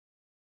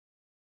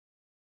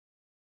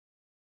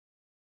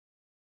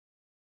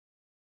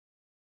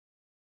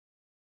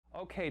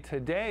Okay,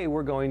 today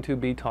we're going to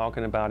be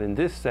talking about, in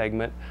this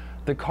segment,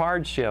 the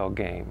card shell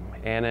game.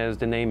 And as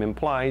the name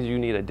implies, you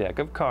need a deck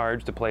of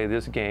cards to play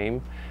this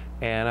game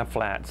and a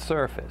flat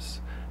surface.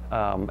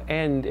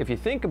 And if you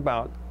think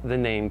about the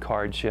name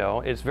card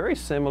shell, it's very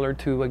similar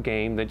to a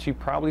game that you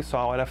probably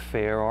saw at a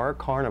fair or a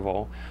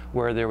carnival,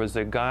 where there was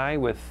a guy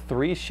with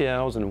 3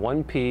 shells and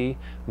 1 pea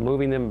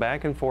moving them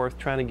back and forth,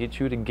 trying to get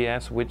you to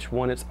guess which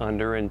one it's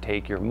under and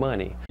take your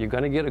money. You're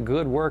going to get a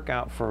good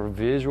workout for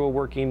visual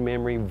working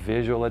memory,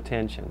 visual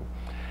attention.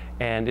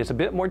 And it's a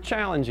bit more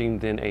challenging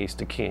than Ace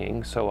to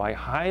King, so I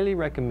highly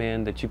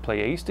recommend that you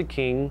play Ace to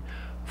King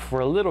for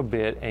a little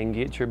bit and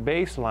get your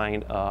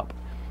baseline up.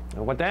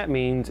 And what that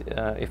means,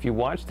 if you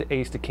watch the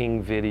Ace to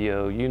King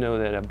video, you know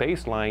that a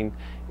baseline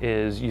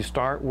is you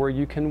start where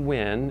you can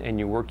win and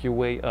you work your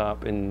way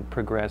up in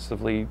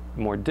progressively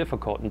more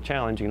difficult and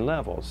challenging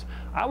levels.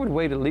 I would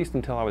wait at least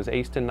until I was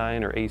Ace to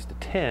 9 or Ace to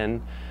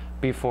 10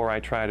 before I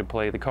try to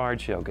play the card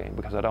shell game,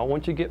 because I don't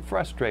want you to get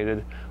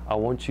frustrated. I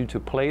want you to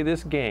play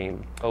this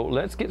game. So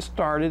let's get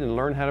started and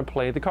learn how to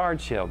play the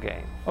card shell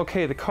game.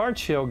 Okay, the card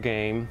shell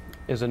game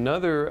is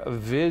another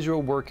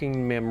visual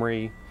working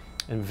memory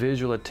and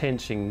visual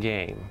attention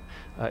game.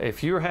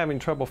 If you're having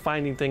trouble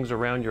finding things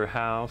around your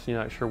house, you're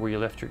not sure where you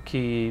left your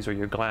keys or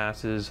your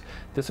glasses,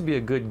 this would be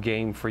a good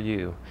game for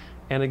you.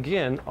 And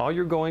again, all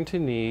you're going to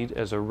need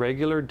is a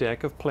regular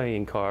deck of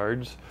playing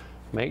cards.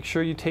 Make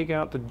sure you take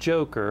out the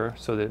joker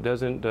so that it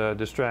doesn't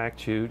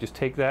distract you. Just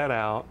take that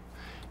out,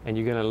 and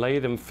you're going to lay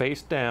them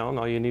face down.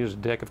 All you need is a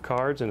deck of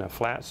cards and a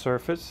flat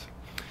surface.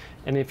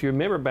 And if you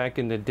remember back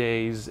in the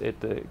days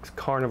at the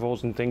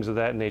carnivals and things of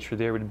that nature,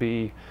 there would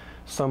be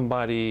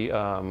somebody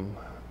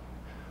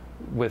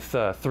with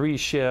 3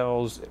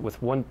 shells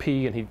with 1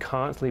 pea, and he'd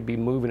constantly be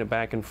moving it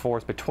back and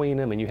forth between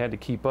them, and you had to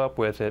keep up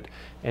with it,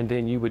 and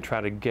then you would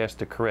try to guess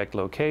the correct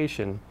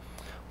location.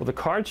 Well, the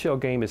card shell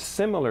game is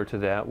similar to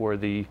that, where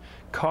the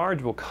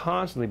cards will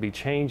constantly be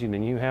changing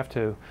and you have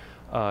to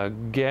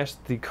guess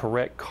the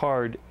correct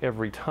card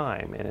every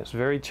time, and it's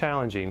very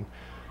challenging.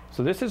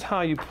 So this is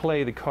how you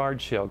play the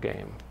card shell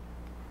game.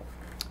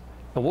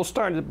 And we'll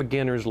start at the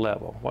beginner's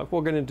level. What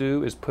we're going to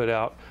do is put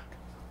out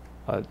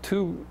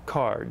 2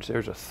 cards.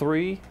 There's a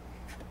 3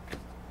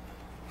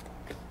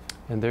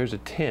 and there's a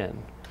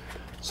 10.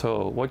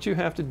 So what you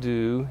have to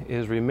do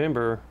is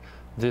remember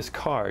this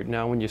card.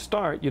 Now when you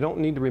start, you don't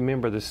need to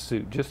remember the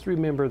suit, just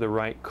remember the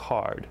right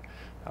card.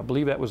 I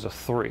believe that was a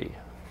 3.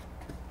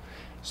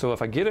 So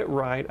if I get it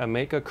right, I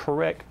make a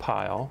correct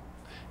pile.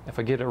 If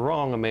I get it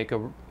wrong, I make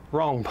a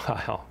wrong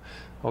pile.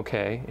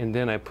 Okay, and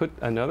then I put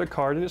another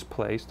card in its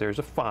place. There's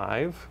a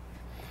 5.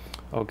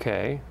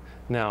 Okay,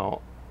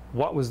 now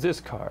what was this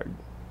card?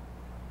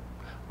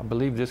 I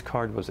believe this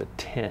card was a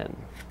 10.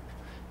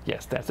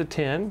 Yes, that's a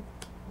 10.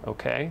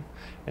 Okay,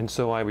 and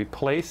so I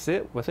replace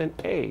it with an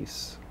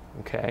ace.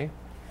 Okay,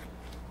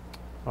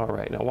 all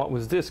right, now what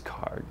was this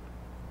card?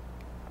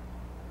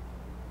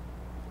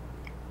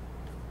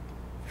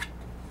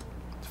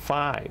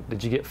 5.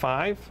 Did you get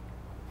 5?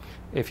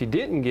 If you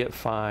didn't get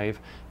 5,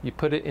 you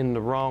put it in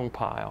the wrong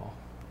pile.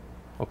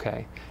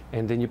 Okay,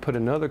 and then you put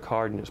another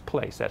card in its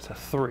place. That's a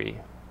 3.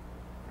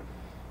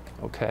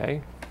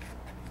 Okay,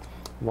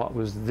 what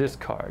was this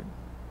card?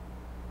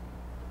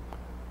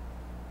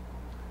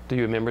 Do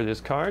you remember this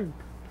card?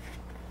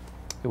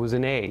 It was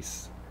an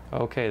ace.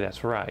 Okay,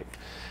 that's right.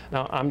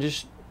 Now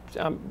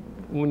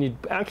when you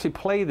actually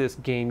play this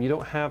game, you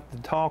don't have to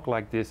talk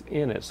like this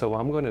in it, so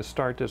I'm going to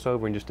start this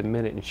over in just a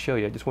minute and show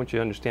you. I just want you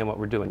to understand what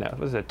we're doing now.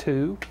 Was a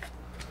 2?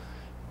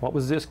 What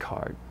was this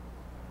card?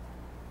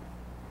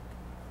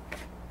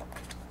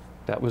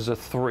 That was a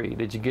 3.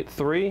 Did you get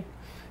 3?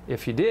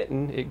 If you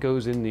didn't, it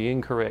goes in the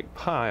incorrect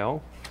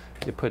pile.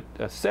 You put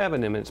a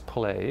 7 in its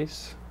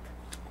place.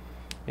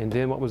 And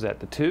then what was that,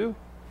 the 2?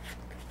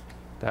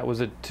 That was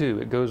a 2.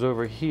 It goes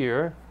over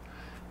here,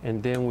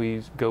 and then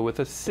we go with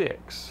a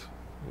 6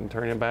 and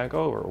turn it back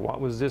over.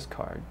 What was this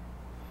card?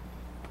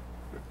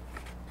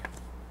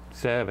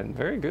 7.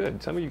 Very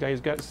good. Some of you guys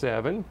got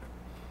 7.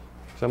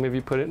 Some of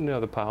you put it in the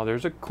other pile.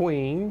 There's a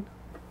queen.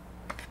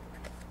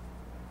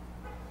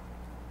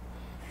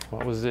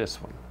 What was this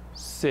one?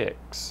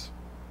 6.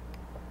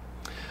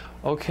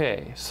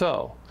 Okay,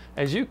 so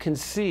as you can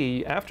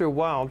see, after a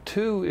while,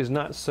 2 is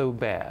not so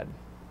bad.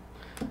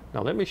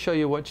 Now let me show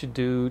you what you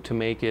do to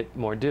make it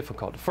more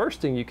difficult. The first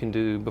thing you can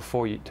do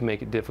to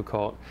make it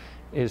difficult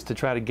is to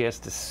try to guess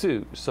the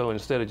suit. So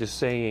instead of just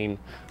saying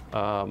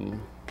a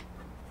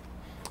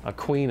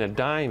queen of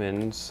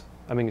diamonds,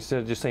 instead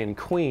of just saying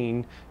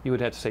queen, you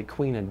would have to say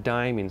queen of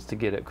diamonds to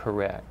get it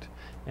correct.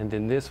 And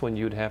then this one,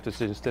 you would have to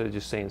say, instead of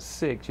just saying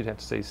 6, you'd have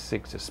to say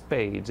 6 of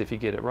spades. If you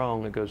get it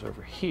wrong, it goes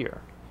over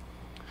here.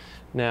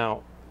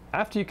 Now,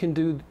 after you can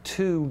do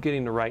 2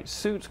 getting the right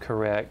suits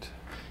correct,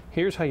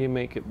 here's how you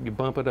make it. You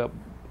bump it up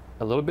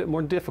a little bit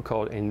more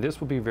difficult, and this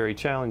will be very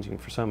challenging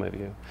for some of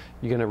you.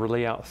 You're going to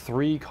lay out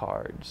 3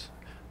 cards.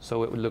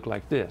 So it would look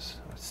like this: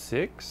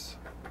 6,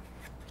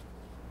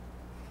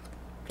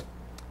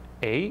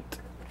 8,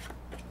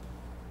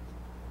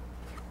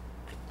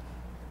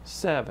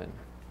 7.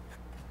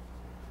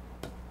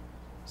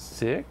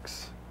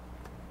 6.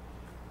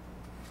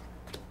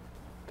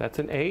 That's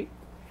an 8.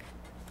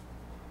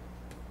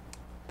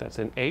 That's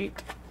an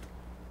 8.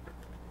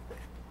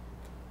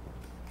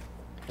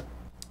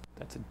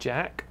 That's a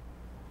jack.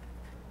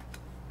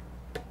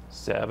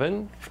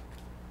 7.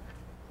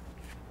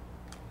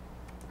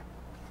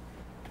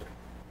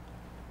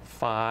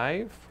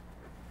 5.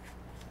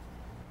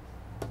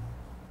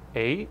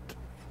 8.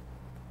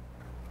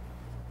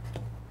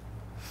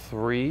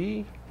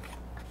 3.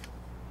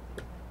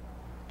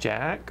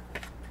 Jack.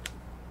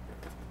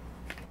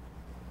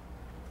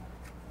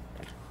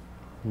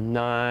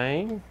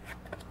 9.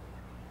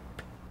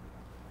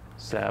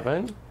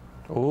 7.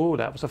 Oh,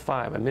 that was a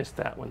 5. I missed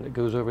that one. That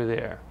goes over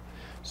there.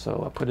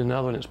 So I put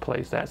another one in its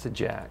place. That's a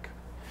jack.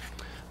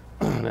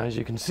 Now, as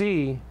you can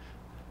see,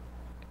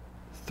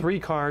 3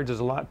 cards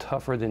is a lot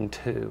tougher than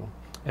 2.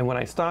 And when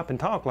I stop and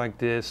talk like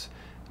this,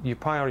 you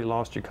probably already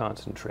lost your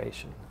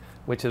concentration,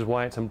 which is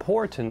why it's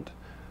important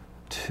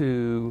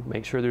to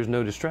make sure there's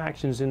no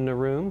distractions in the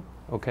room,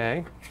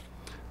 okay?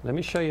 Let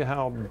me show you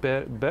how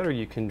better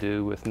you can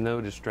do with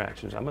no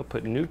distractions. I'm going to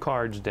put new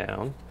cards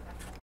down.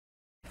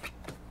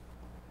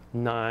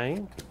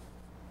 9,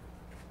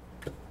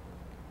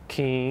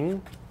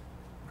 king,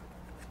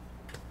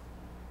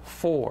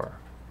 4,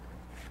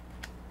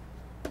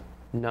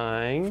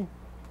 9,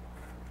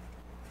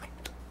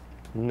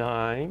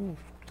 9,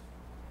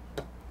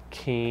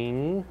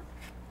 king,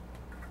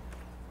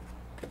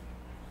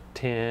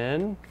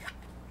 10,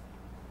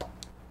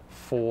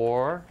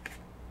 4,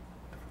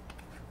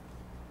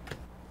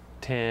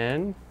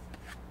 10,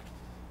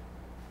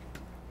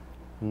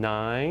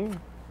 9,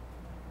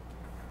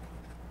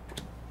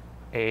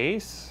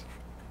 ace.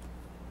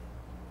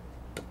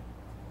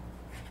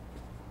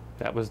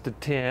 That was the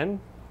 10.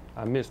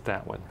 I missed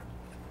that one.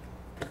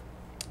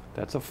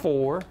 That's a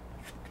 4.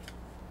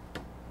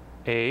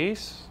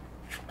 Ace.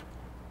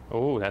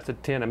 Oh, that's a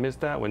 10. I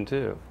missed that one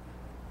too.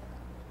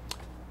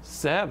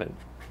 7.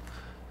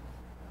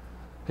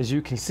 As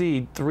you can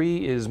see,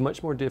 3 is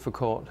much more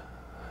difficult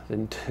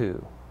than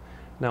 2.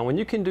 Now, when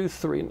you can do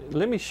 3,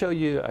 let me show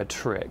you a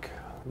trick,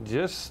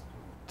 just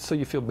so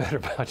you feel better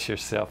about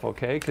yourself,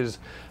 okay? Because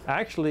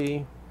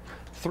actually,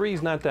 3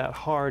 is not that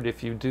hard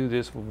if you do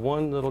this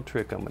one little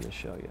trick I'm going to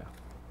show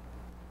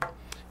you.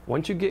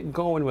 Once you get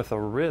going with a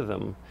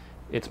rhythm,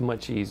 it's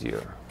much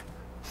easier.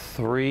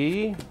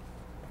 3,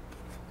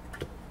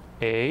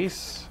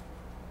 ace,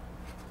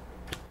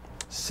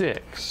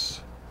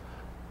 6,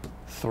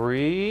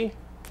 3,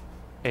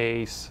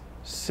 ace,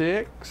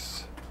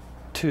 6,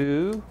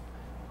 2,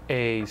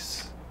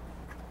 ace,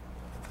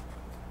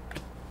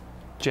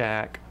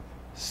 jack,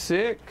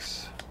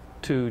 6,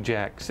 2,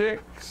 jack,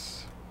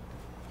 6,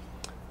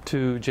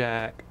 2,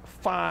 jack,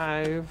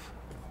 5,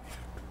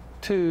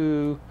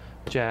 2,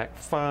 jack,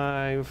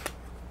 5,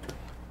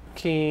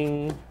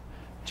 king,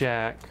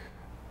 jack,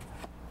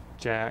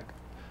 jack,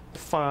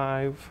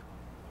 5,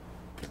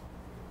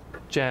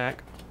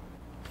 jack,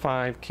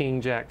 5,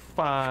 king, jack,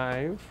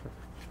 5,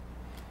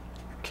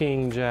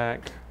 king,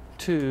 jack,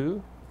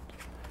 2,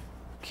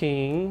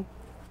 king,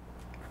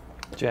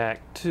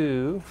 jack,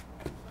 2,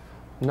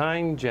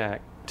 9,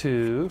 jack,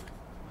 2,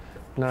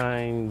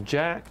 9,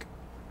 jack,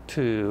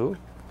 2,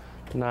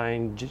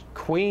 9,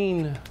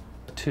 queen,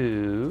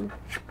 2,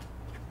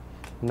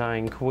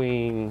 9,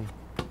 queen,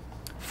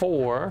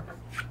 4,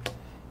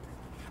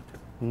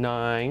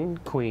 9,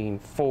 queen,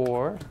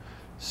 4,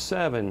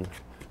 7,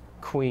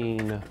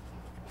 queen,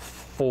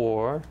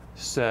 4,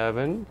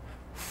 7,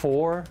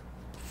 4,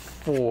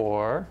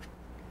 4,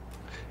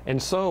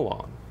 and so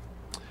on.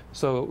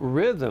 So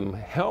rhythm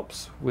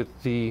helps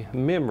with the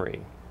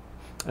memory,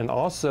 and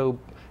also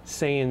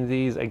saying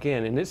these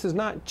again, and this is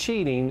not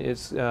cheating,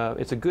 it's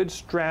a good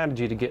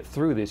strategy to get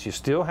through this. You're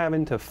still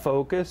having to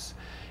focus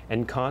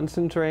and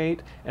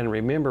concentrate and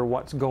remember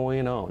what's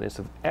going on. It's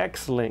an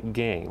excellent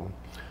game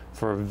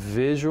for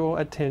visual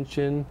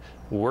attention,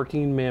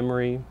 working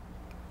memory,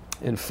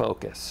 and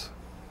focus.